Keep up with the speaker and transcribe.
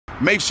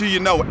Make sure you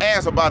know,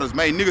 ask about us,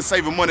 man. Niggas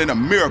saving money in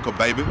America,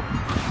 baby.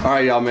 All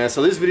right, y'all, man.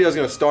 So this video is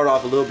gonna start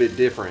off a little bit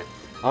different.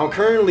 I'm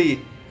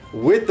currently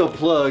with the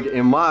plug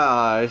in my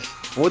eyes.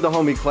 I'm with the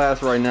homie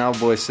Class right now,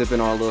 boy,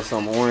 sipping on a little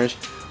something orange.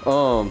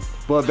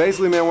 But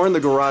basically, man, we're in the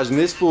garage and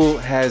this fool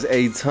has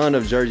a ton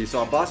of jerseys.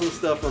 So I bought some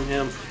stuff from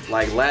him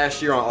like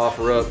last year on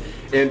OfferUp,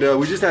 and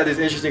we just had this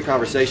interesting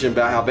conversation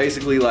about how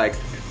basically like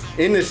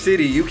in the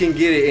city you can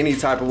get it any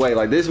type of way.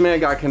 Like this man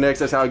got connects,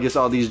 that's how he gets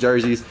all these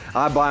jerseys.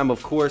 I buy them,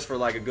 of course, for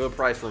like a good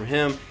price from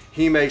him.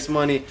 He makes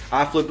money,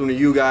 I flip them to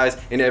you guys,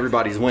 and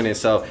everybody's winning.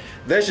 So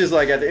that's just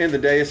like at the end of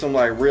the day, some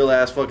like real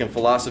ass fucking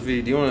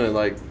philosophy. Do you wanna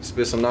like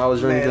spit some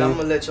knowledge or anything? Man, I'm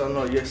gonna let y'all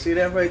know. You see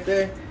that right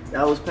there?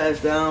 That was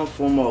passed down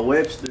from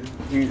Webster.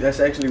 That's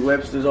actually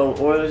Webster's old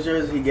Oilers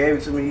jersey. He gave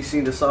it to me. He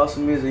seen the sauce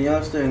in me as a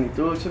youngster and he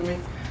threw it to me.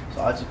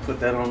 So I just put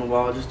that on the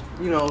wall. Just,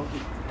 you know,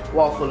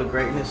 wall full of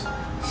greatness.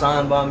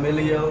 Signed by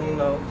Emilio, you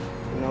know,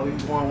 you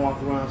want to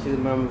walk around, see the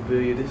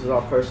memorabilia. This is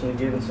all personally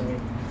given to me.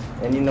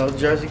 And you know,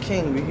 Jersey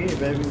King, we here,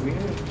 baby, we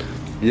here.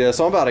 Yeah,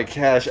 so I'm about to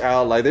cash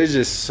out. Like there's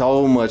just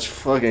so much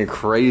fucking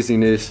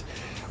craziness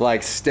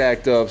like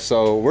stacked up.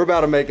 So we're about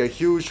to make a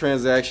huge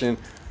transaction.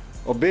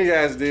 A big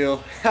ass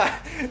deal.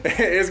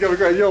 It's gonna be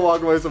crazy. You'll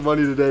walk away with some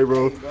money today,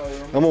 bro.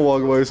 I'm gonna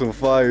walk away with some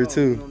fire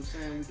too. You know what I'm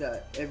saying? We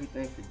got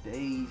everything for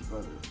days,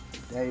 brother.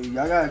 Days.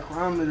 Y'all gotta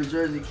crime to the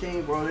Jersey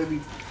King, bro. They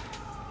be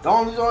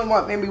only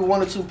maybe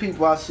one or two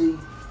people I see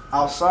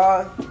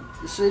outside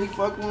the city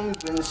fucking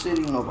with me. In the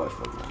city, nobody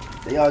fucking with me.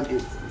 They all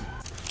get.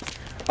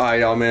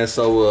 Alright, y'all, man,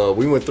 so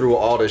we went through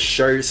all the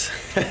shirts.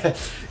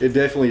 It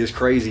definitely is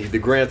crazy. The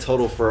grand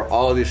total for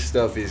all this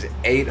stuff is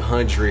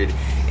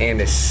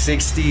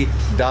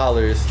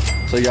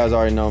 $860. So you guys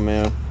already know,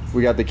 man,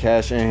 we got the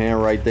cash in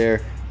hand right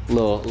there.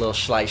 Little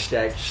slight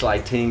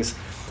tings.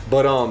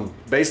 But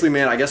basically,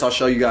 man, I guess I'll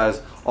show you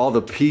guys all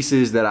the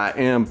pieces that I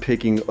am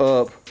picking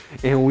up.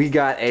 And we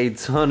got a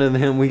ton of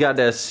them. We got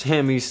that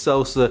Sammy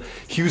Sosa,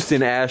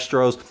 Houston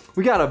Astros.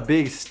 We got a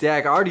big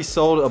stack. I already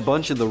sold a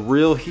bunch of the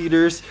real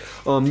heaters.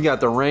 You got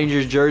the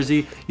Rangers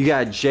jersey. You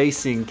got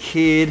Jason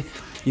Kidd.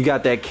 You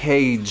got that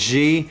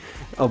KG.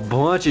 A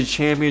bunch of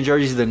champion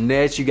jerseys. The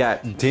Nets. You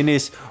got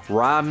Dennis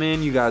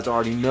Rodman. You guys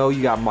already know.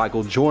 You got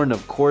Michael Jordan,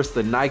 of course.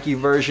 The Nike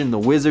version. The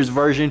Wizards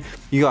version.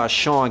 You got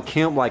Sean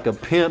Kemp like a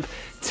pimp.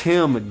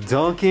 Tim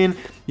Duncan.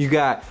 You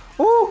got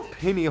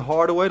Penny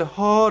Hardaway, the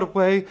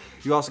Hardaway.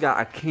 You also got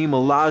Akeem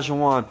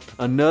Olajuwon,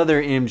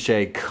 another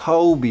MJ,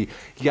 Kobe. You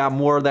got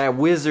more of that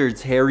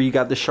Wizards, Harry. You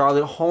got the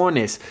Charlotte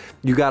Hornets.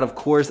 You got, of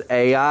course,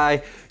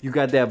 AI. You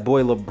got that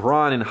boy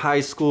LeBron in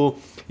high school.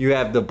 You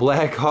have the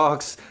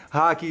Blackhawks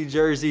hockey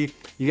jersey.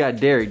 You got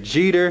Derek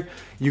Jeter.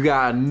 You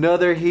got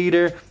another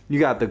heater. You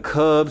got the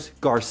Cubs,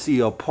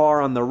 Garcia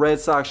Parr on the Red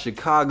Sox,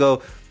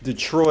 Chicago,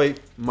 Detroit,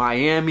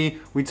 Miami.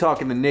 We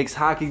talking the Knicks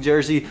hockey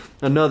jersey,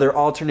 another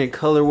alternate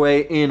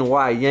colorway,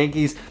 NY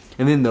Yankees,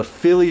 and then the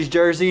Phillies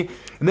jersey.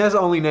 And that's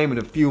only naming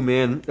a few,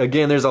 man.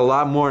 Again, there's a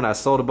lot more and I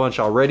sold a bunch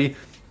already.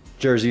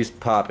 Jerseys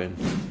popping.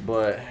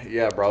 But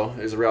yeah, bro,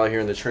 it's real out here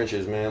in the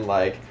trenches, man.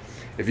 Like,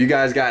 if you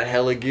guys got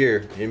hella gear,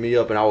 hit me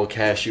up and I will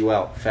cash you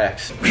out.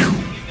 Facts.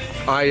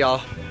 All right,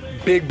 y'all.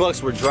 Big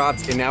bucks were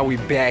dropped and now we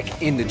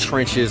back in the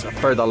trenches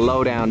for the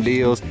lowdown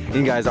deals.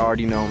 You guys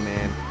already know,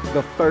 man.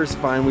 The first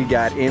find we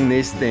got in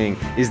this thing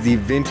is the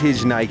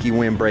vintage Nike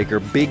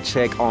windbreaker. Big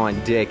check on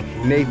deck,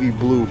 navy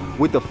blue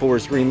with the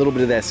forest green, a little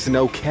bit of that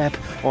snow cap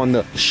on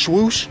the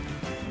swoosh.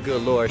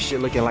 Good Lord, shit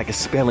looking like a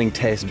spelling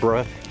test,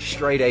 bruh.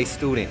 Straight A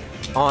student,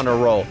 on a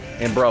roll.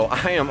 And bro,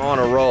 I am on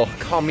a roll.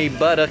 Call me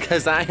butter,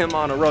 cause I am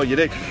on a roll, you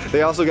dig?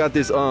 They also got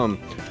this,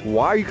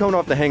 why are you coming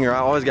off the hanger? I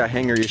always got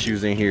hanger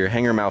issues in here,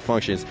 hanger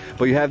malfunctions.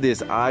 But you have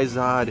this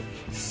Izod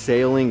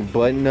sailing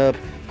button up,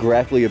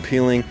 graphically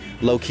appealing,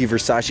 low-key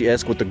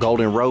Versace-esque with the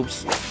golden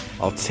ropes.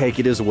 I'll take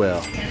it as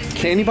well.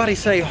 Can anybody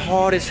say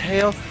hard as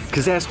hell?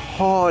 Cause that's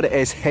hard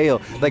as hell.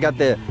 They got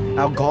the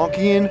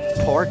Algonquian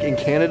Park in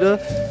Canada.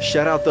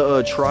 Shout out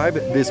the tribe.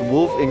 This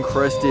wolf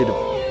encrusted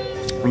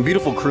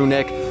beautiful crew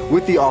neck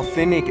with the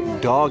authentic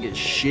dog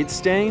shit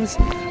stains.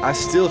 I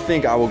still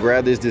think I will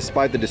grab this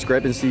despite the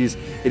discrepancies.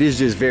 It is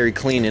just very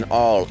clean and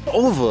all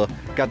over.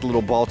 Got the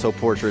little Balto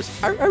portraits.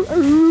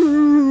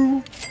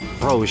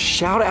 Bro,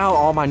 shout out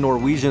all my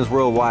Norwegians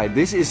worldwide.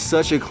 This is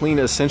such a clean,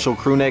 essential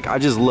crew neck. I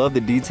just love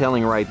the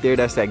detailing right there.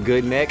 That's that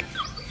good neck.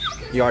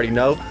 You already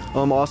know.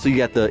 Also you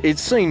got the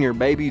It's Senior,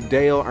 baby,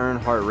 Dale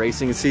Earnhardt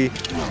Racing. See,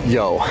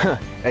 yo,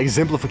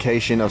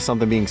 exemplification of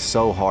something being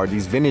so hard.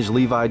 These vintage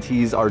Levi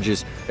tees are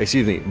just,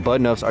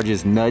 button-ups are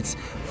just nuts.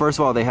 First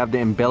of all, they have the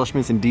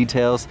embellishments and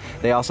details.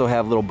 They also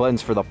have little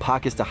buttons for the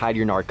pockets to hide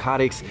your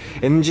narcotics.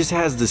 And it just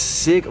has the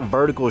sick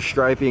vertical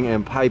striping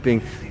and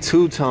piping,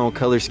 two-tone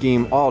color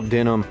scheme, all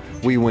denim.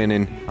 We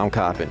winning, I'm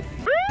copping.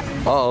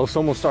 Uh-oh,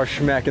 someone start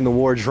smacking the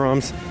war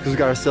drums because we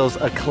got ourselves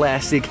a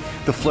classic,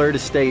 the Florida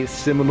State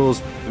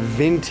Seminoles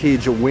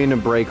vintage win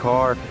and break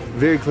car.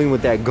 Very clean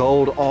with that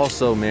gold.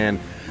 Also, man,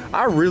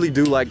 I really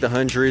do like the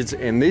hundreds,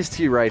 and this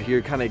tee right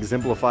here kind of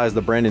exemplifies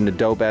the brand in a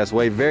dope ass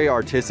way. Very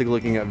artistic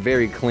looking,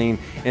 very clean.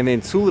 And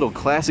then two little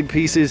classic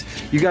pieces.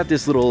 You got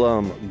this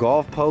little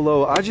golf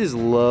polo. I just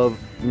love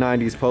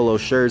 90s polo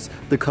shirts.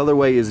 The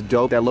colorway is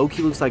dope. That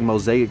low-key looks like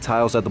mosaic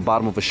tiles at the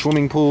bottom of a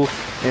swimming pool.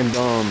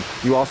 And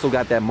you also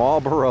got that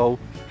Marlboro,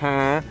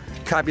 huh?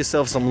 Cop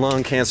yourself some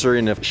lung cancer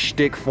in a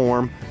shtick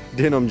form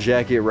denim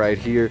jacket right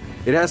here.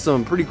 It has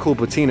some pretty cool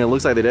patina. It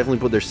looks like they definitely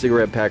put their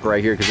cigarette pack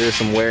right here because there's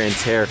some wear and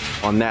tear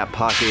on that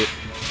pocket.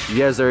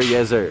 Yes sir,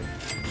 yes sir.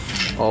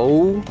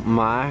 Oh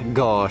my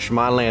gosh,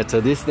 my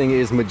Lanta, this thing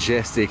is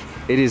majestic.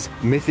 It is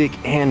mythic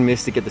and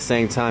mystic at the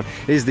same time.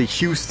 It is the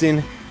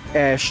Houston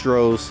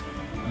Astros.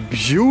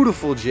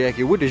 Beautiful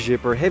jacket with the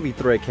zipper, heavy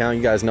thread count.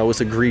 You guys know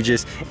it's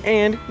egregious,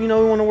 and you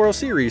know we won the World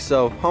Series,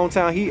 so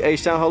hometown heat,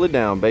 H-Town hold it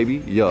down, baby.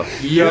 Yeah.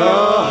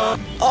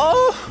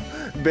 Oh,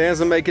 bands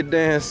that make it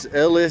dance.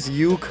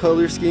 LSU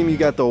color scheme. You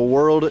got the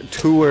World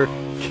Tour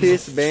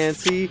Kiss band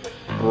tee,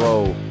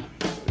 bro.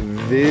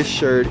 This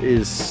shirt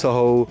is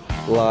so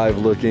live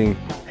looking.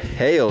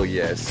 Hell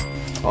yes.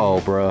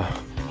 Oh bruh,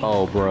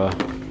 oh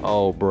bruh,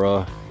 oh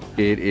bruh.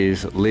 It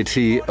is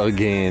litty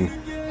again.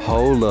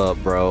 Hold up,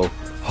 bro.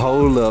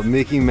 Hold up,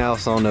 Mickey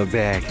Mouse on the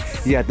back.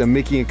 You got the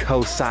Mickey &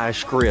 Co. size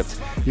script.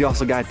 You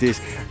also got this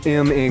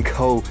M &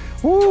 Co.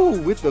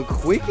 Woo, with the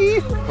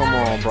quickie? Come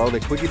on, bro, the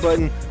quickie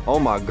button. Oh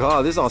my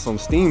God, this is on some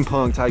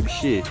steampunk type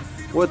shit.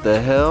 What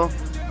the hell?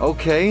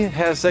 Okay,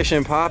 half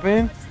section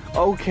popping.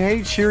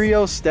 Okay,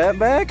 Cheerio step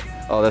back.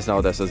 Oh, that's not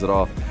what that says at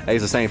all. Hey,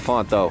 it's the same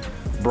font though.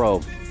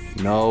 Bro,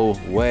 no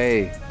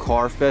way.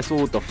 Car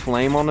Festival with the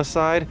flame on the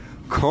side?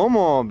 Come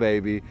on,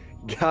 baby.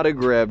 Gotta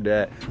grab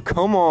that.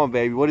 Come on,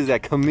 baby. What is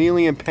that?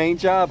 Chameleon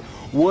paint job?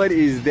 What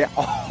is that?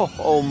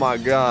 Oh my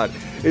God.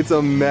 It's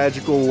a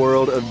magical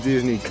world of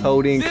Disney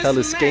coding,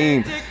 color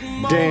scheme.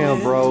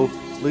 Damn, bro.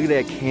 Look at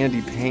that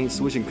candy paint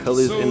switching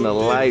colors in the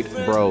light,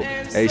 bro.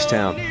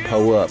 H-Town,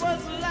 pull up.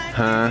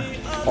 Huh?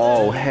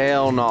 Oh,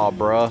 hell no,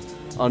 bruh.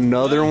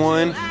 Another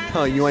one?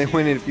 Huh, you ain't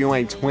winning if you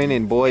ain't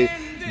twinning, boy.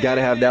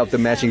 Gotta have that with the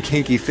matching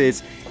kinky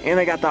fits. And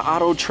they got the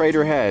Auto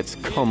Trader hats.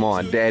 Come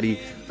on, daddy.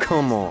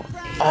 Come on.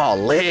 Oh,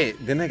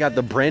 lit. Then they got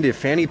the branded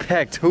fanny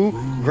pack too.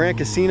 Grand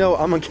Casino.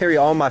 I'm gonna carry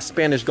all my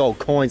Spanish gold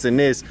coins in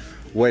this.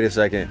 Wait a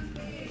second.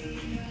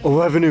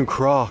 11 in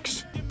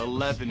Crocs.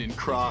 11 in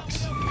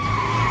Crocs.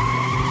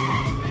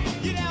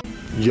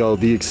 Yo,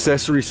 the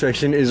accessory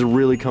section is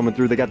really coming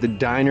through. They got the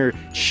diner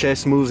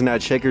chess moves,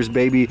 not checkers,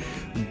 baby.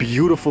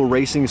 Beautiful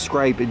racing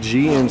stripe,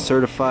 GM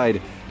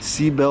certified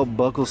seatbelt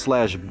buckle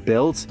slash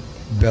belt.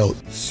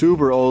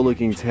 Super old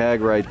looking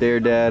tag right there,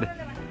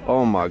 dad.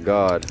 Oh my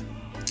God.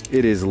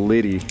 It is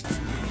litty.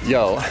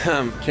 Yo,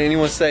 can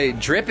anyone say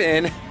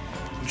drippin'?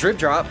 Drip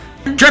drop.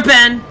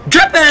 Drippin',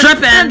 drippin',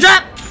 drippin',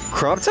 drip.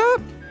 Crop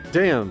top?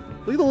 Damn,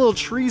 look at the little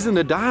trees and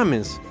the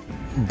diamonds.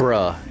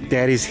 Bruh,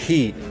 that is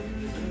heat.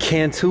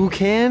 Cantu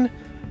can?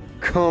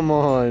 Come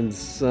on,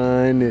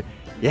 son.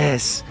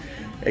 Yes,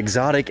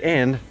 exotic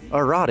and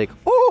erotic.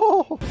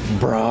 Oh,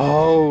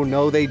 bro,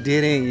 no they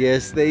didn't.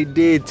 Yes, they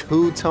did.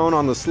 Two-tone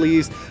on the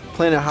sleeves.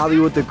 Planet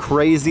Hollywood, the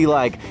crazy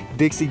like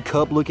Dixie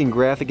cup looking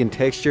graphic and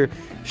texture.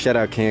 Shout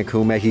out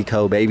Cancun,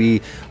 Mexico,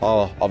 baby.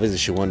 Oh, I'll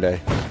visit you one day.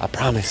 I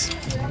promise.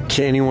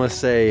 Can anyone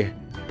say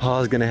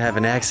Paul's gonna have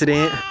an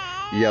accident?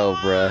 Yo,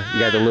 bruh, you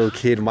got the little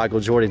kid Michael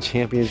Jordan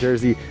champion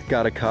jersey.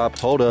 Got a cop.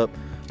 Hold up,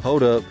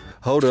 hold up,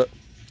 hold up.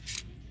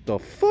 The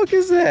fuck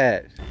is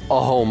that?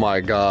 Oh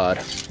my God.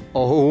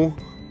 Oh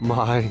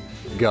my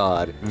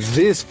God.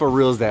 This for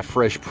real is that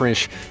Fresh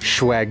Prince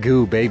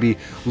swagoo, baby.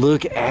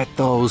 Look at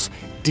those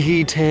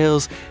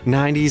details.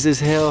 90s as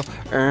hell.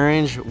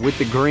 Orange with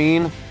the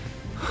green.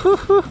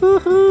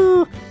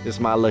 It's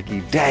my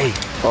lucky day.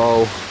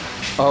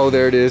 Oh,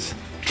 there it is.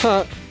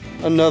 Huh,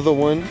 another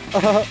one.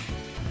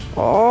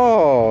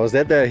 Oh, is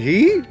that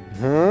heat?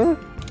 Huh?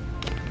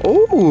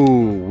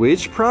 Oh,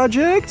 which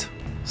project?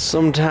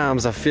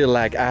 Sometimes I feel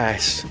like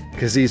ice,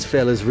 cause these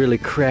fellas really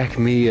crack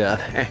me up.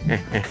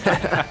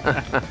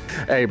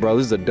 Hey bro,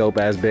 this is a dope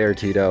ass bear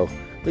tee though.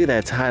 Look at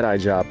that tie-dye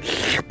job.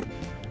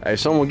 Hey,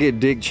 someone get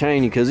Dick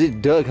Cheney, cause it's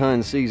duck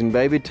hunting season,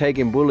 baby.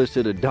 Taking bullets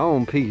to the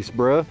dome piece,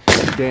 bruh.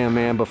 Damn,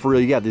 man, but for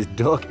real, you got this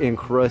duck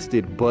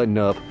encrusted button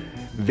up.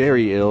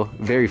 Very ill,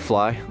 very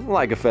fly,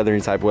 like a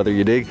feathering type weather,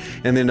 you dig?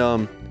 And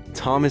then,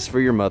 Thomas for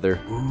your mother.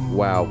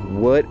 Wow,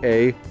 what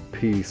a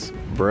piece,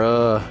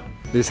 bruh.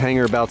 This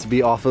hanger about to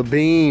be off a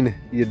bean,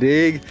 you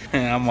dig?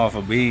 I'm off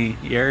a bean,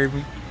 you heard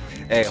me?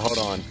 Hey, hold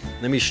on.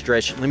 Let me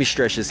stretch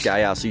this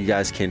guy out so you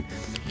guys can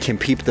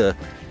peep the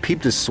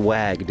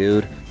swag,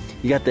 dude.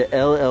 You got the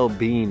LL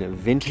Bean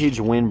vintage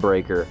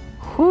windbreaker.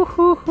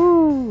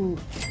 Hoo.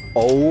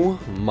 Oh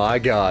my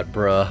God,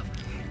 bruh.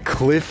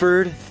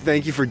 Clifford,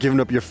 thank you for giving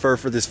up your fur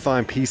for this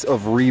fine piece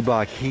of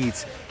Reebok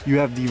Heats. You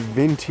have the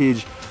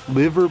vintage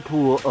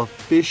Liverpool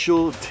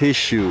official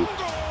tissue.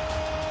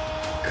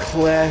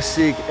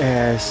 Classic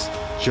ass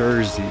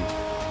jersey.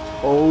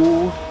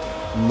 Oh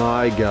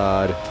my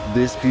God,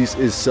 this piece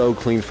is so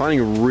clean.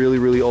 Finding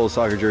really old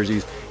soccer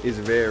jerseys is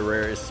very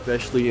rare,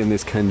 especially in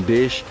this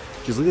condition.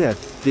 Just look at that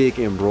thick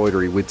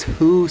embroidery with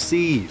 2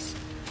 C's.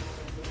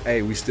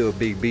 Hey, we still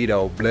big B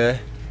though, bleh.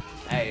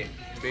 Hey,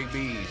 big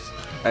B's.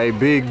 Hey,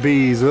 big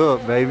B's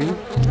up, baby.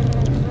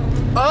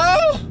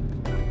 Oh!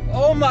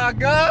 Oh my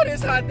God,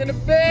 it's hot than a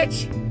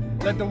bitch.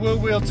 Let the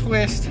wheel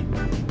twist.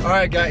 All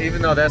right, guys,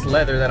 even though that's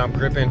leather that I'm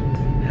gripping,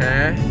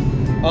 huh?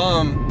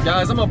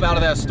 Guys, I'm up out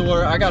of that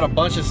store. I got a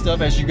bunch of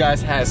stuff as you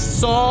guys has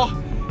saw.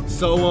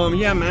 So,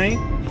 yeah,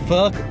 man,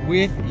 fuck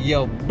with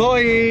your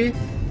boy.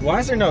 Why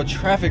is there no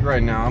traffic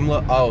right now?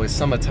 Oh, it's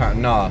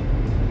summertime. Nah,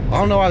 I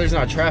don't know why there's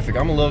not traffic.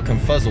 I'm a little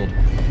confuzzled.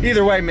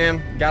 Either way,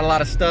 man, got a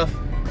lot of stuff.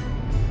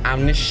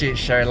 I'm this shit,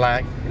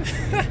 Sherlock.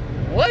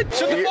 What?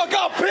 Shut the fuck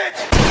up,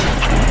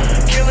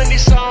 bitch! Killing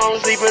these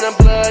songs, leaving a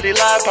bloody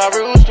life I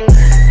roost to.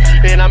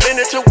 And I'm in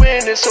it to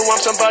win it, so I'm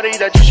somebody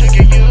that you should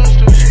get used to.